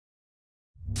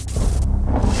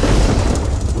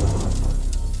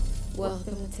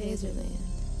Welcome to Taserland.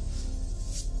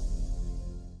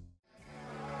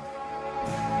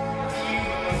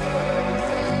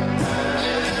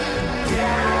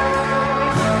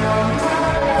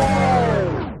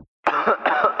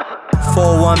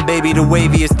 One baby, the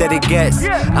waviest that it gets.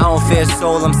 I don't fear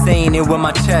soul, I'm saying it with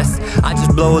my chest. I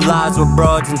just blow lies with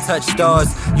broads and touch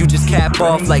stars. You just cap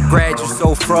off like Brad, you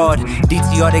so fraud.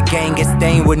 DTR the gang gets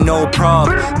stained with no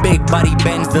prob. Big body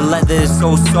bends, the leather is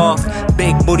so soft.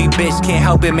 Big booty bitch, can't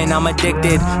help it, man, I'm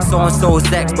addicted. So-and-so's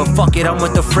ex, but fuck it, I'm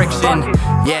with the friction.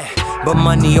 Yeah, but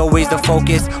money always the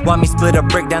focus. Why me split a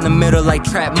brick down the middle like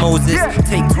Trap Moses?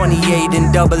 Take 28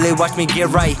 and double it, watch me get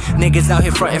right. Niggas out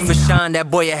here frontin' for Sean,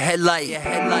 that boy a headlight. I'm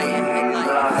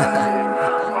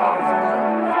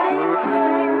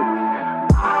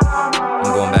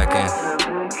going back in.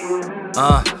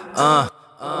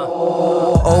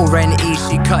 Oh, Ren E,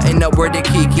 she cutting up word to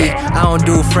Kiki. I don't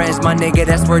do friends, my nigga,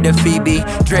 that's word to Phoebe.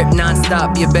 Drip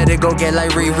non-stop, you better go get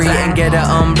like Riri and get an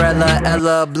umbrella,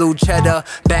 Ella, blue cheddar.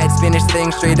 Bad Spanish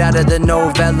thing straight out of the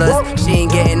novellas. She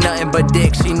ain't getting nothing but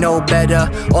dick, she know better.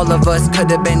 All of us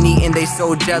could've been eating, they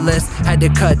so jealous. Had to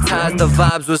cut ties, the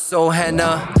vibes was so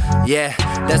henna. Yeah,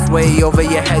 that's way over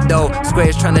your head though.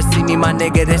 Squares tryna see me, my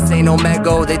nigga, this ain't no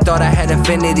Mego. They thought I had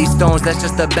infinity stones, that's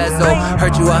just a bezel.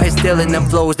 Heard you out here stealing them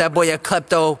flows, that boy a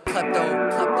klepto.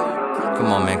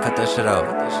 Come on, man, cut that shit out.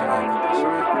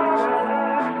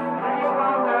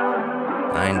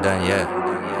 I ain't done yet.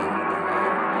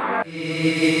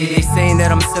 They saying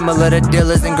that I'm similar to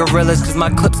dealers and gorillas, cause my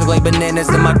clips look like bananas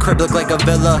and my crib look like a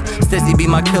villa. Stizzy be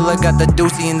my killer, got the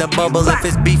doozy in the bubble. If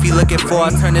it's beefy looking for,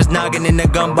 I turn this noggin into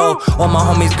gumbo. All my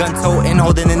homies gun toting,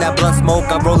 holding in that blunt smoke.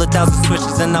 I roll 1,000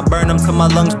 switches and I burn them till my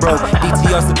lungs broke.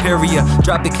 DTR superior,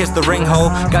 drop it, kiss the ring hole.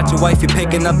 Got your wifey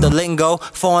picking up the lingo,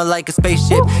 falling like a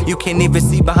spaceship, you can't even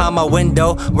see behind my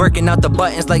window. Working out the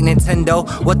buttons like Nintendo.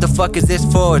 What the fuck is this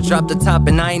for? Drop the top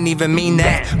and I ain't even mean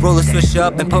that. Roll a switch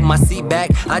up and put my seat back.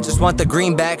 I just want the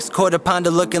greenbacks. Quarter pounder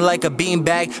looking like a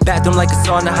beanbag. Bathroom like a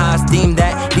sauna, how I steam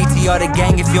that. DTR the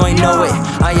gang if you ain't know it.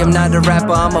 I am not a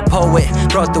rapper, I'm a poet.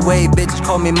 Brought the wave, bitches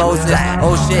call me Moses.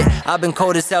 Oh shit, I've been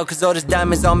cold as hell cause all this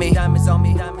diamonds on me.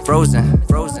 Frozen,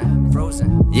 frozen,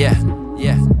 frozen. Yeah,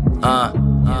 yeah.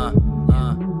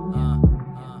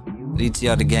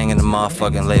 DTR the gang and the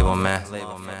motherfucking label, man.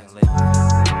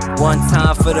 One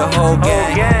time for the whole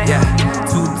gang, yeah.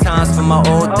 2 times for my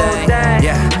old thing,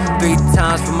 yeah. 3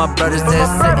 times for my brothers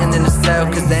that's sitting in the cell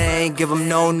cause they ain't give them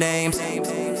no names.